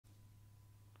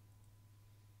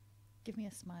Give me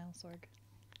a smile, Sorg.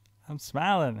 I'm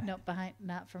smiling. No,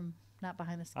 not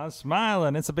behind the scenes. I'm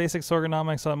smiling. It's a basic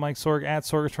Sorganomics. I'm Mike Sorg at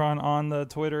Sorgatron on the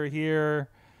Twitter here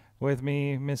with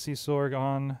me, Missy Sorg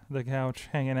on the couch,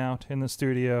 hanging out in the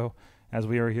studio as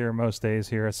we are here most days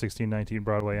here at 1619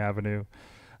 Broadway Avenue,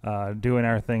 doing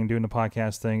our thing, doing the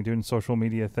podcast thing, doing social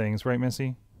media things. Right,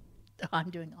 Missy?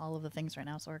 I'm doing all of the things right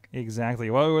now, Sorg.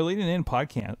 Exactly. Well, we're leading in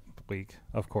podcast week,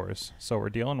 of course, so we're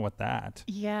dealing with that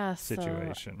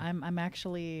situation. So I'm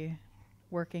actually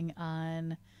working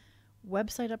on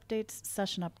website updates,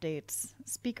 session updates,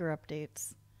 speaker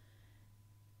updates.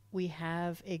 We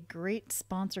have a great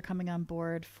sponsor coming on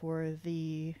board for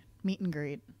the meet and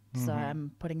greet. Mm-hmm. So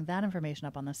I'm putting that information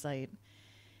up on the site.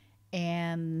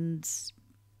 And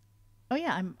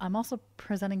I'm also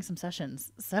presenting some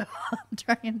sessions. So I'm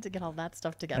trying to get all that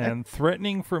stuff together. And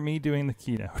threatening for me doing the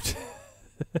keynote.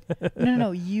 No.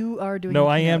 You are doing No, the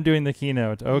keynote. I am doing the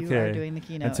keynote. Okay. You are doing the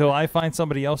keynote. Until I find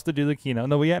somebody else to do the keynote.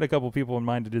 No, we had a couple people in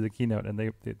mind to do the keynote, and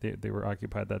they were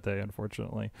occupied that day,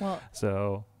 unfortunately. Well,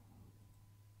 so.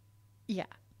 Yeah.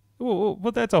 Well,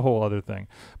 but that's a whole other thing.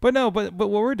 But no, but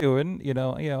what we're doing,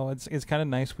 it's kind of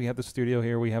nice. We have the studio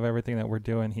here. We have everything that we're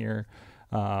doing here.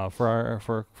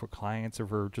 For clients or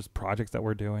for just projects that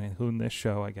we're doing, including this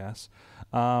show, I guess.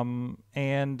 And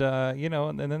then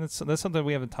that's something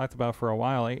we haven't talked about for a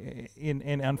while.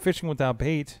 On Fishing Without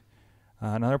Bait,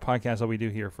 another podcast that we do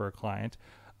here for a client,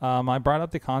 I brought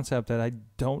up the concept that I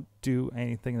don't do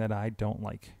anything that I don't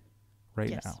like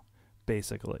now,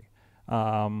 basically.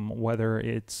 Whether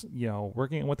it's,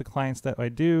 working with the clients that I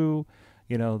do,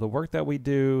 the work that we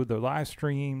do, the live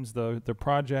streams, the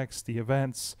projects, the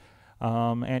events,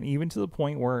 and even to the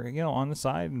point where, on the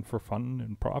side and for fun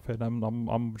and profit,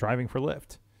 I'm driving for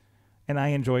Lyft, and I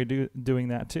enjoy doing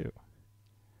that too.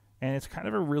 And it's kind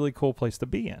of a really cool place to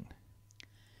be in.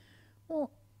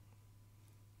 Well,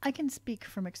 I can speak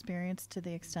from experience to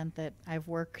the extent that I've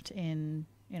worked in,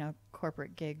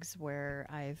 corporate gigs where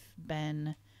I've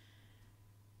been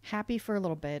happy for a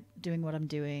little bit doing what I'm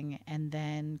doing, and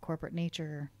then corporate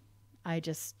nature, I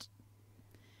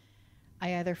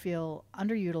either feel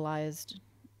underutilized,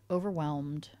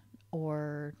 overwhelmed,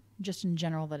 or just in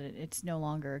general that it's no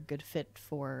longer a good fit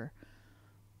for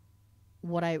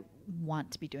what I want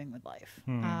to be doing with life.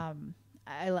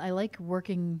 I like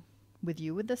working with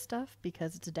you with this stuff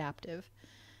because it's adaptive.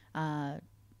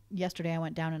 Yesterday I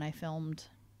went down and I filmed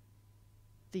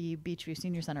the Beachview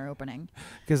Senior Center opening.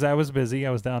 Because I was busy.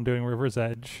 I was down doing River's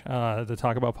Edge to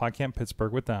talk about PodCamp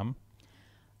Pittsburgh with them.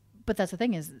 But that's the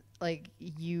thing is,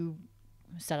 you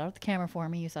set out the camera for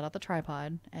me, you set out the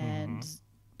tripod, and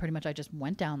pretty much I just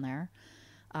went down there,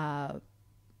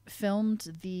 filmed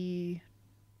the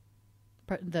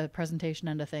presentation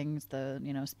end of things, the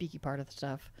speaky part of the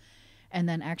stuff, and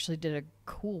then actually did a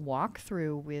cool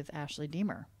walkthrough with Ashley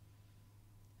Deemer.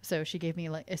 So she gave me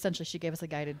essentially she gave us a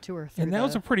guided tour through. And that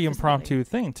was a pretty impromptu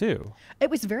thing too. It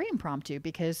was very impromptu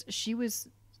because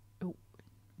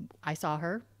I saw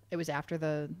her. It was after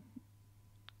the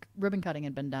ribbon cutting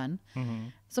had been done.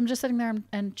 So I'm just sitting there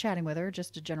and chatting with her,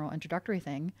 just a general introductory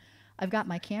thing. I've got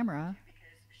my camera.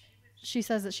 She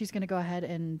says that she's going to go ahead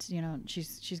and,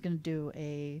 she's going to do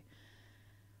a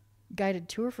guided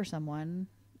tour for someone,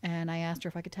 and I asked her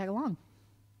if I could tag along.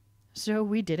 So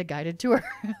we did a guided tour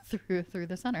through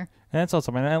the center. And that's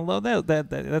awesome. And I love that.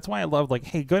 That's why I love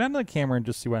hey, go down to the camera and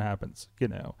just see what happens,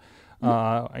 and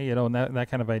that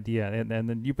kind of idea. And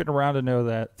then you've been around to know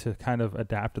that, to kind of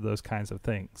adapt to those kinds of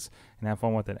things and have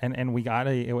fun with it. And we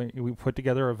we put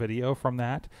together a video from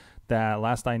that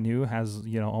last I knew has,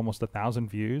 almost 1,000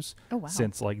 views. Oh, wow.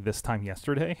 Since this time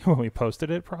yesterday when we posted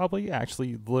it, probably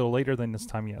actually a little later than this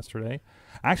time yesterday.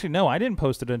 Actually, no, I didn't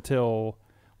post it until,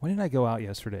 when did I go out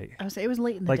yesterday? I would say it was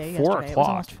late in the day 4 yesterday. o'clock. It was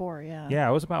almost 4, yeah. Yeah,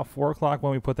 it was about 4 o'clock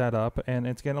when we put that up, and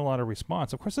it's getting a lot of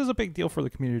response. Of course, this is a big deal for the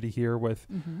community here with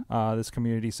this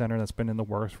community center that's been in the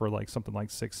works for something like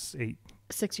 6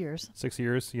 years. 6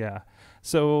 years, yeah.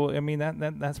 So I mean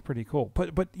that's pretty cool.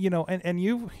 But and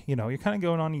you're kind of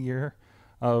going on a year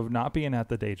of not being at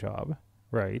the day job,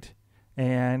 right?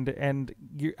 And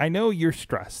I know you're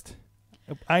stressed.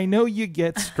 I know you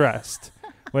get stressed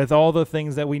with all the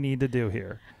things that we need to do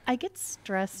here. I get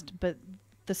stressed, but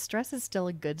the stress is still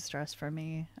a good stress for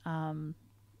me.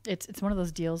 It's one of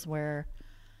those deals where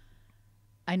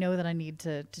I know that I need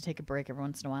to take a break every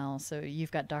once in a while. So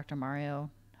you've got Dr. Mario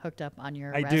hooked up on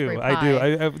your Raspberry Pi.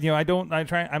 I do.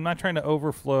 I'm not trying to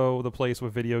overflow the place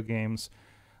with video games.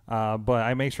 But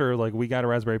I make sure we got a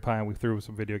Raspberry Pi and we threw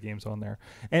some video games on there.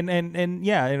 And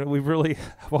we really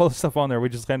have all the stuff on there. We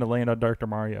just kind of land on Dr.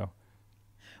 Mario.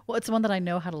 Well, it's one that I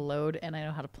know how to load and I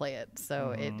know how to play it.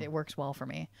 So it works well for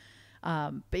me.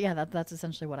 But yeah, that's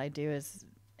essentially what I do is,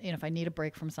 if I need a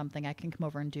break from something, I can come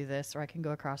over and do this, or I can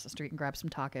go across the street and grab some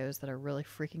tacos that are really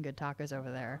freaking good tacos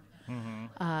over there.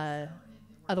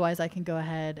 Otherwise, I can go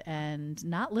ahead and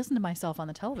not listen to myself on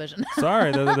the television.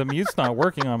 Sorry, the mute's not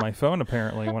working on my phone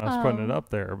apparently when I was putting it up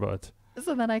there, but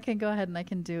So then I can go ahead and I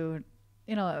can do,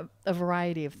 a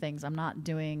variety of things. I'm not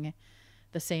doing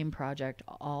the same project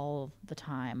all the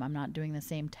time. I'm not doing the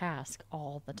same task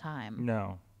all the time.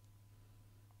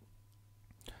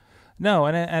 No,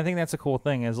 and I think that's a cool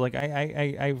thing. Is like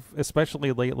I've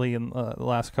especially lately in the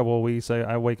last couple of weeks,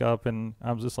 I wake up and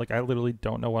I'm just like I literally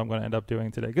don't know what I'm going to end up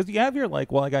doing today, because you have your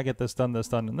like, well, I gotta get this done,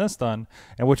 and this done,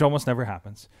 and which almost never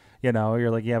happens. You're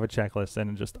like, you have a checklist,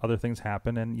 and just other things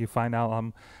happen, and you find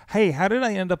out, hey, how did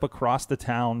I end up across the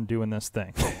town doing this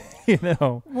thing?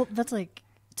 Well, that's like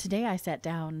today I sat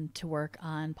down to work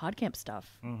on PodCamp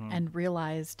stuff and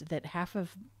realized that half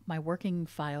of my working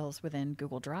files within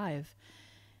Google Drive,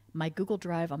 my Google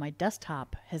Drive on my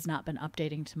desktop has not been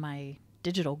updating to my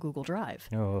digital Google Drive,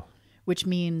 which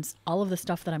means all of the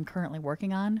stuff that I'm currently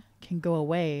working on can go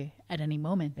away at any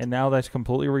moment. And now that's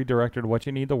completely redirected what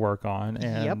you need to work on,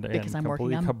 and because I'm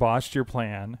completely working on kiboshed your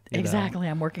plan. Exactly,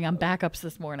 I'm working on backups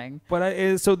this morning.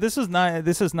 But so this is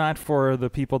not for the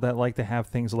people that like to have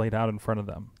things laid out in front of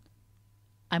them.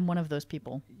 I'm one of those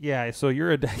people. Yeah, so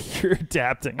you're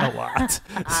adapting a lot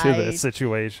to this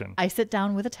situation. I sit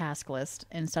down with a task list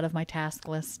instead of my task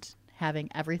list having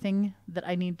everything that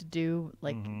I need to do,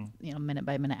 like minute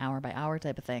by minute, hour by hour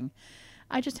type of thing.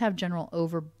 I just have general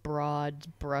overbroad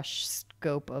brush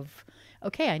scope of,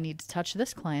 okay, I need to touch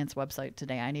this client's website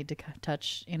today. I need to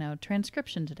touch,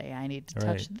 transcription today. I need to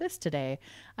touch this today.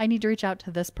 I need to reach out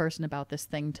to this person about this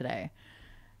thing today.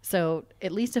 So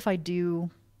at least if I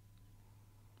do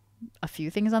a few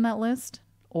things on that list,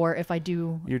 or if I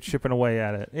do, you're chipping away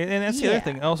at it, and that's the other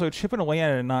thing. Also, chipping away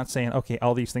at it and not saying, okay,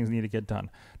 all these things need to get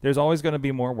done. There's always going to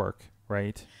be more work,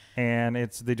 right? And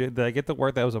it's they get the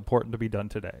work that was important to be done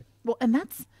today. Well, and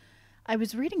I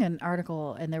was reading an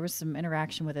article, and there was some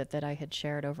interaction with it that I had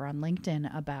shared over on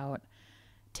LinkedIn about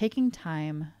taking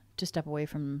time to step away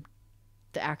from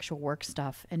the actual work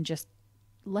stuff and just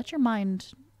let your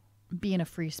mind be in a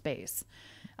free space.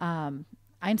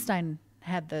 Einstein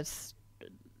had this,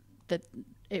 that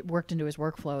it worked into his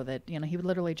workflow, that he would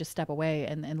literally just step away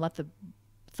and let the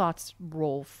thoughts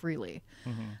roll freely.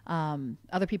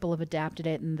 Other people have adapted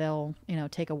it, and they'll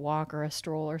take a walk or a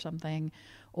stroll or something,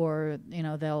 or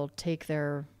they'll take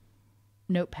their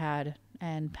notepad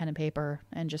and pen and paper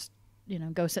and just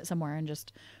go sit somewhere and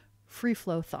just free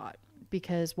flow thought.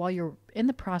 Because while you're in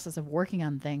the process of working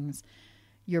on things,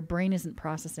 your brain isn't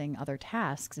processing other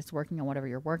tasks. It's working on whatever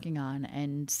you're working on.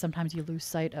 And sometimes you lose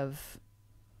sight of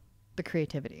the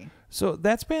creativity. So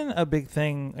that's been a big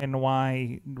thing, and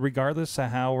why, regardless of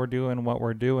how we're doing what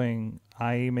we're doing,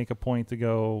 I make a point to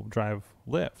go drive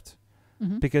Lyft.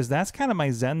 Because that's kind of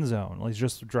my zen zone, like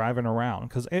just driving around.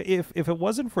 Because if it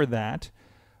wasn't for that,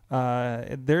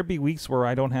 there'd be weeks where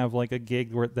I don't have like a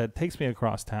gig that takes me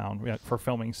across town for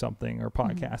filming something or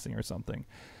podcasting or something.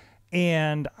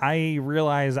 And I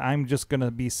realize I'm just going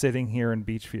to be sitting here in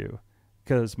Beachview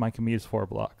because my commute is 4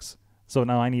 blocks. So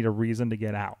now I need a reason to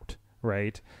get out,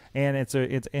 right? And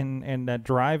and that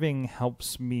driving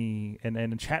helps me,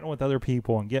 and chatting with other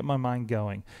people and get my mind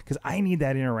going, because I need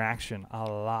that interaction a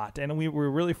lot. And we're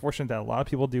really fortunate that a lot of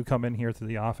people do come in here to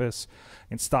the office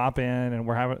and stop in, and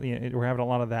we're having a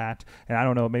lot of that. And I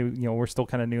don't know, maybe we're still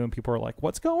kind of new, and people are like,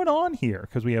 "What's going on here?"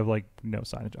 Because we have like no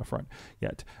signage out front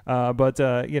yet. But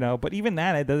even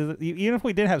that, even if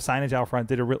we did have signage out front,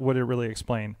 would it really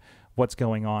explain what's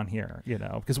going on here?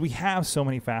 Because we have so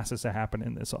many facets that happen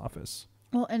in this office.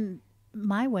 Well, and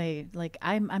my way, like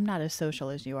I'm not as social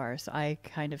as you are, so I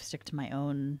kind of stick to my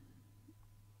own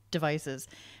devices.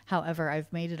 However,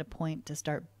 I've made it a point to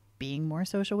start being more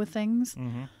social with things.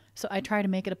 So I try to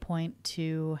make it a point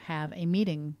to have a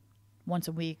meeting once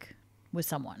a week with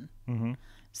someone.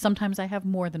 Sometimes I have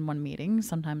more than one meeting.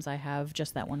 Sometimes I have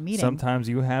just that one meeting. Sometimes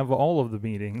you have all of the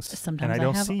meetings. Sometimes and I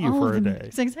don't see you for a day.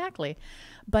 Meetings. Exactly.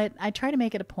 But I try to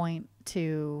make it a point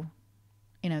to,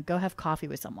 go have coffee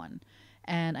with someone.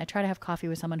 And I try to have coffee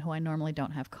with someone who I normally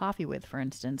don't have coffee with, for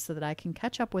instance, so that I can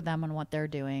catch up with them on what they're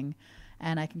doing,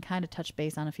 and I can kind of touch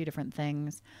base on a few different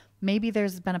things. Maybe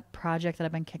there's been a project that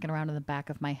I've been kicking around in the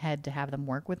back of my head to have them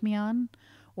work with me on,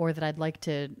 or that I'd like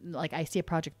to, like I see a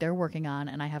project they're working on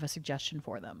and I have a suggestion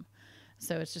for them.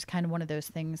 So it's just kind of one of those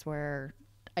things where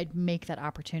I'd make that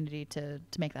opportunity to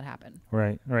make that happen.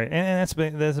 Right. And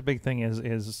that's a big thing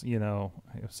is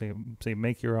say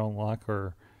make your own luck,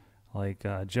 or like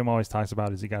Jim always talks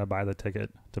about, is you got to buy the ticket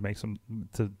to make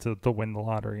to win the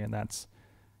lottery. And that's,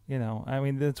 You know, I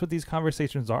mean, that's what these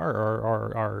conversations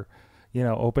are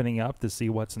opening up to see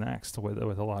what's next with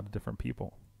a lot of different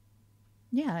people.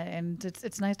 Yeah, and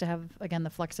it's nice to have, again, the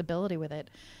flexibility with it.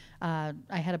 I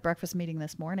had a breakfast meeting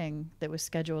this morning that was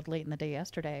scheduled late in the day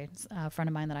yesterday. It's a friend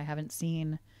of mine that I haven't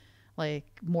seen like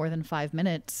more than 5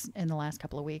 minutes in the last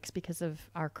couple of weeks because of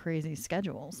our crazy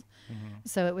schedules. Mm-hmm.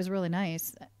 So it was really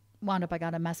nice. I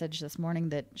got a message this morning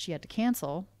that she had to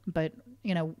cancel, but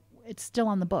it's still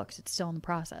on the books. It's still in the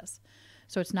process.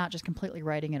 So it's not just completely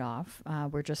writing it off.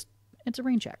 It's a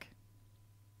rain check.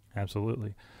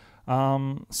 Absolutely.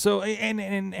 So,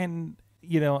 and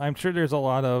I'm sure there's a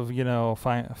lot of,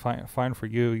 fine for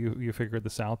you figured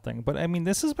this out thing, but I mean,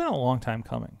 this has been a long time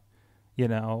coming,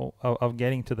 of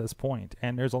getting to this point.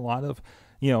 And there's a lot of,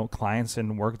 clients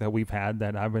and work that we've had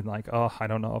that I've been like, oh, I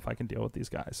don't know if I can deal with these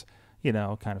guys,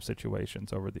 kind of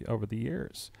situations over the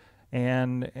years,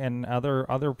 and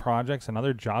other projects and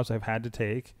other jobs I've had to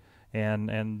take,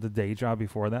 and the day job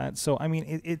before that. So, I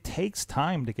mean, it takes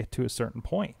time to get to a certain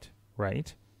point,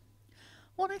 right?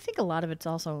 Well, and I think a lot of it's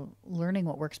also learning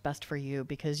what works best for you,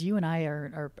 because you and I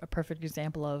are a perfect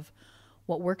example of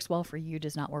what works well for you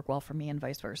does not work well for me, and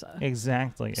vice versa.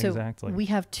 Exactly. We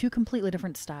have two completely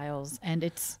different styles, and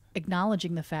it's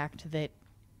acknowledging the fact that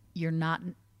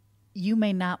you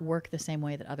may not work the same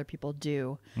way that other people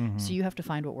do. Mm-hmm. So you have to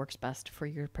find what works best for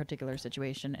your particular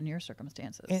situation and your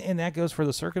circumstances. And that goes for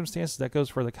the circumstances. That goes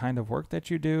for the kind of work that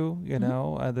you do,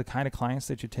 mm-hmm. The kind of clients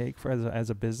that you take for as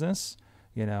a business,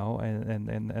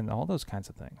 and all those kinds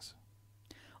of things.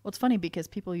 Well, it's funny because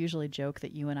people usually joke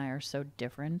that you and I are so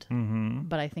different, mm-hmm.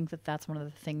 but I think that that's one of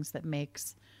the things that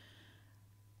makes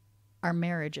our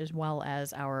marriage as well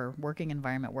as our working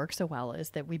environment work so well,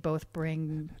 is that we both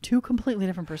bring two completely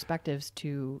different perspectives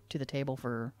to the table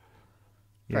for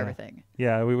everything.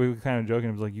 Yeah, we were kind of joking.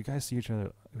 It was like, you guys see each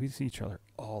other. We see each other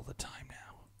all the time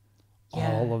now.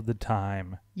 Yeah. All of the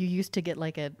time. You used to get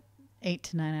like a 8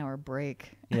 to 9 hour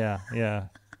break. Yeah.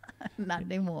 Not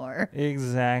anymore.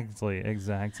 Exactly.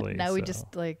 Now we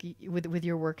just like with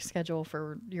your work schedule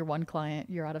for your one client,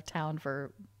 you're out of town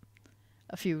for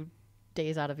a few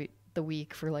days out of the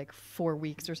week for like 4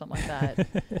 weeks or something like that.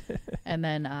 And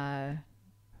then, I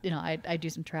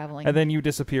do some traveling. And then you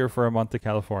disappear for a month to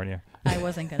California. I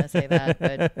wasn't going to say that,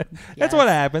 but yes. That's what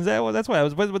happens. That's what I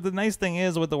was. But the nice thing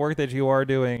is, with the work that you are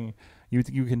doing, you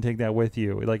can take that with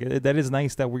you. Like that is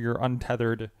nice that we're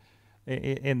untethered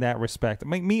in that respect.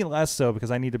 Me less so,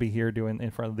 because I need to be here doing in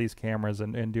front of these cameras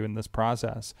and doing this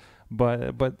process.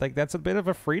 But like that's a bit of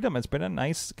a freedom. It's been a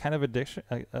nice kind of addition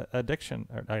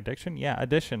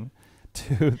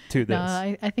to this. No,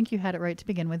 I think you had it right to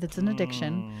begin with. It's an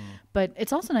addiction, but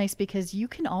it's also nice because you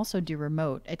can also do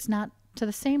remote. It's not to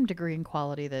the same degree and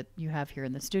quality that you have here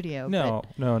in the studio. No.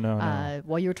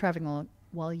 While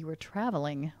you were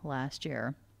traveling last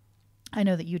year, I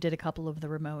know that you did a couple of the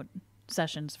remote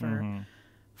sessions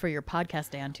for your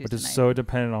podcast day on Tuesday night. Which is night. so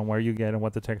dependent on where you get and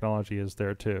what the technology is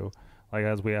there too. Like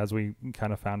as we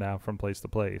kind of found out from place to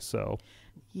place. So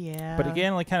yeah. But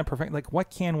again, like kind of perfect. Like what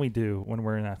can we do when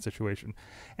we're in that situation?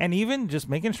 And even just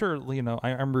making sure,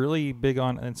 I'm really big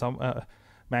on, and some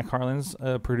Matt Carlin's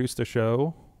produced a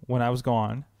show when I was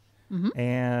gone. Mm-hmm.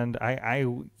 And I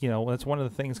that's one of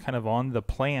the things kind of on the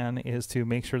plan, is to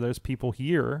make sure there's people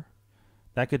here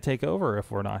that could take over if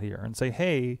we're not here, and say,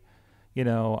 hey,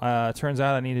 turns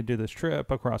out I need to do this trip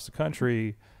across the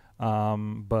country,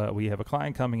 but we have a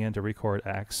client coming in to record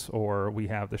X, or we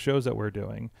have the shows that we're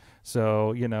doing.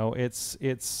 So,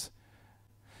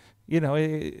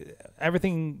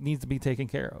 everything needs to be taken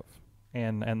care of.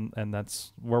 And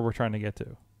that's where we're trying to get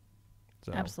to.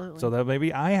 So, absolutely. So that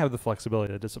maybe I have the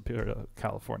flexibility to disappear to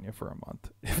California for a month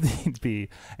if need be,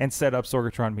 and set up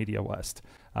Sorgatron Media West,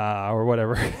 or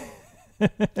whatever.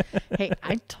 Hey,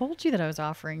 I told you that I was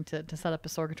offering to set up a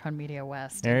Sorgatron Media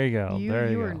West. There you go.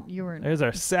 You were. There's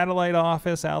our satellite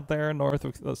office out there north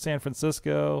of San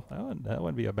Francisco. That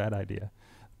wouldn't be a bad idea.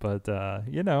 But,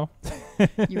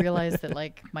 You realize that,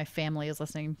 like, my family is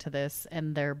listening to this,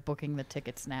 and they're booking the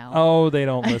tickets now. Oh, they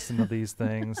don't listen to these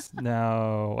things.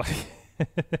 No.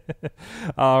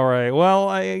 All right. Well,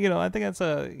 I think that's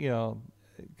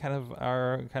kind of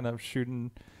our kind of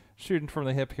shooting from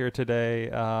the hip here today,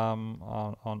 on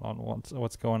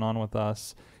what's going on with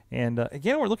us. And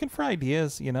again, we're looking for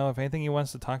ideas. If anything you want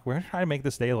us to talk, we're trying to make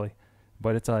this daily.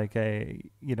 But it's like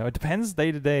it depends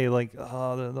day to day. Like,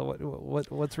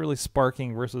 what's really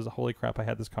sparking versus holy crap, I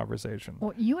had this conversation.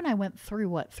 Well, you and I went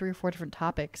through 3 or 4 different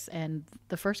topics, and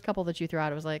the first couple that you threw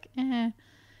out, I was like, eh.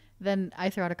 Then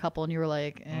I threw out a couple, and you were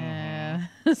like, eh.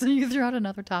 Yeah. So you threw out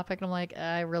another topic, and I'm like,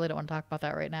 I really don't want to talk about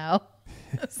that right now.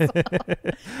 So,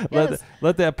 yes,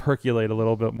 let that percolate a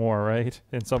little bit more, right?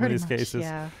 In some of pretty these much, cases.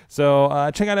 yeah.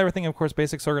 So check out everything, of course,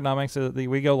 Basic Sorganomics.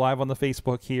 We go live on the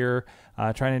Facebook here,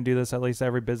 trying to do this at least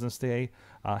every business day.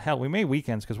 Hell, we may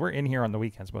weekends because we're in here on the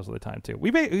weekends most of the time too.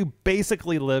 We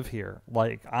basically live here.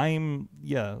 Like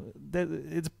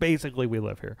it's basically we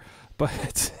live here,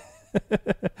 but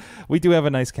we do have a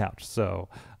nice couch. So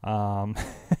I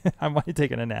might have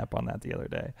taken a nap on that the other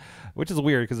day, which is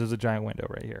weird because there's a giant window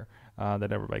right here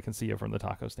that everybody can see you from the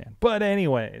taco stand. But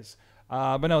anyways.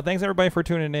 But no, thanks everybody for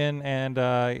tuning in, and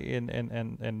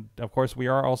of course we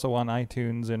are also on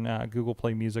iTunes and Google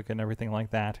Play Music and everything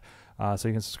like that. So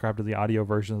you can subscribe to the audio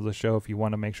version of the show if you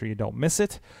want to make sure you don't miss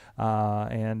it.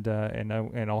 And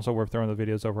also we're throwing the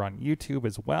videos over on YouTube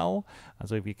as well.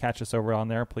 So if you catch us over on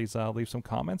there, please leave some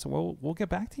comments, and we'll get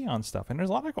back to you on stuff. And there's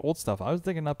a lot of old stuff. I was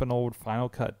digging up an old Final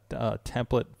Cut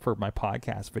template for my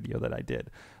podcast video that I did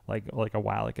like a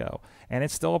while ago, and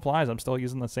it still applies. I'm still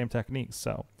using the same techniques.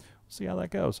 So see how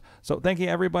that goes. So thank you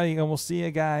everybody, and we'll see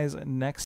you guys next